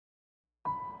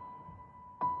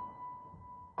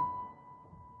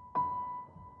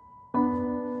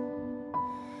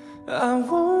I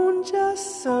won't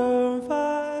just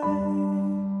survive.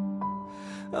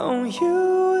 Oh, you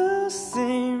will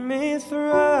see me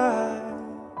thrive.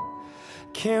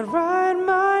 Can't write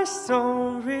my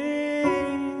story.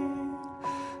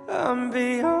 I'm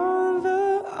beyond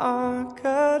the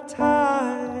archetype.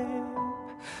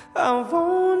 I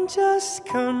won't just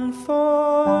conform.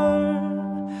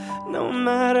 No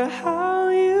matter how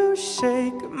you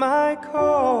shake my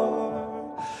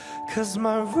core, 'cause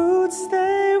my roots,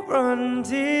 they run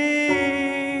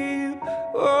deep.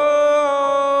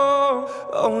 Oh,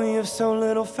 oh, you have so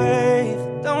little faith.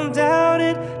 Don't doubt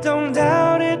it, don't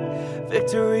doubt it.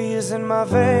 Victory is in my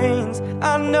veins.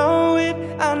 I know it,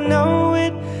 I know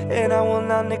it. And I will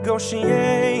not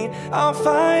negotiate. I'll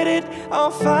fight it,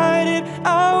 I'll fight it.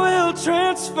 I will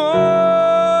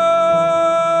transform.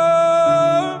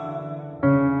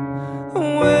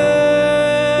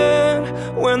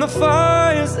 When the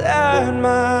fire's at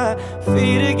my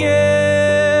feet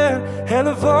again, and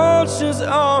the vultures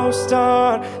all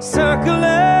start circling,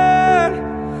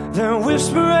 then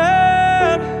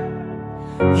whispering,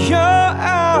 you're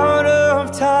out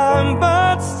of time,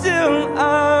 but still I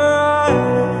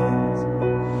rise.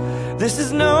 This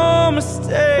is no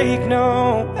mistake,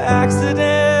 no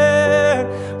accident.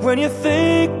 When you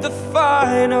think the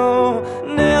final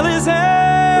nail is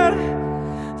in,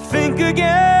 think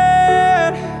again.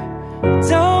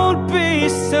 Don't be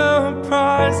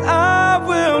surprised, I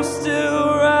will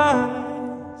still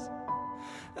rise.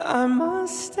 I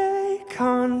must stay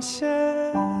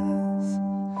conscious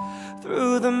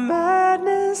through the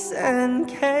madness and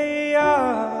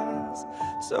chaos.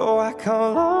 So I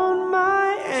call on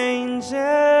my angels.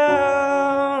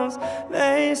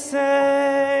 They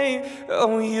say,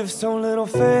 oh, you've so little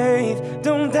faith.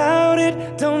 Don't doubt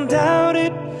it, don't doubt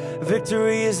it.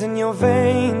 Victory is in your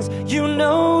veins. You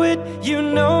know it, you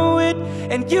know it.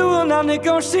 And you will not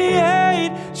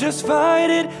negotiate. Just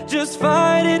fight it, just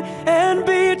fight it, and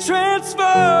be transformed.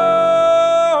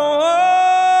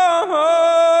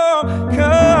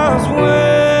 'Cause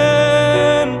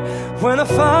when the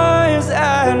fire's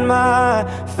at my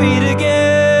feet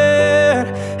again,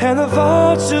 and the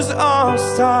vultures all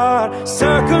start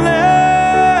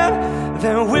circling,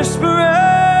 then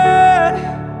whispering,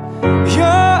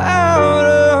 you're out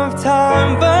of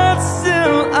time, but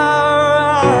still I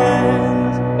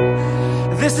rise.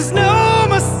 This is no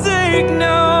mistake,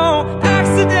 no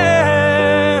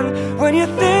accident. When you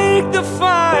think the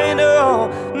final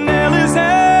nail is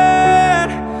in,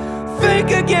 think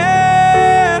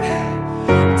again.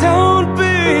 Don't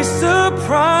be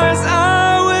surprised, I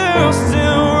will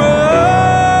still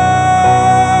rise.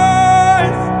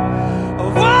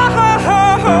 Whoa,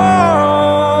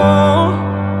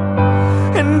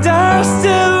 and I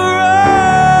still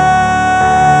rise.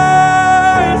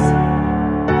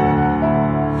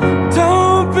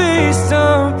 Don't be surprised.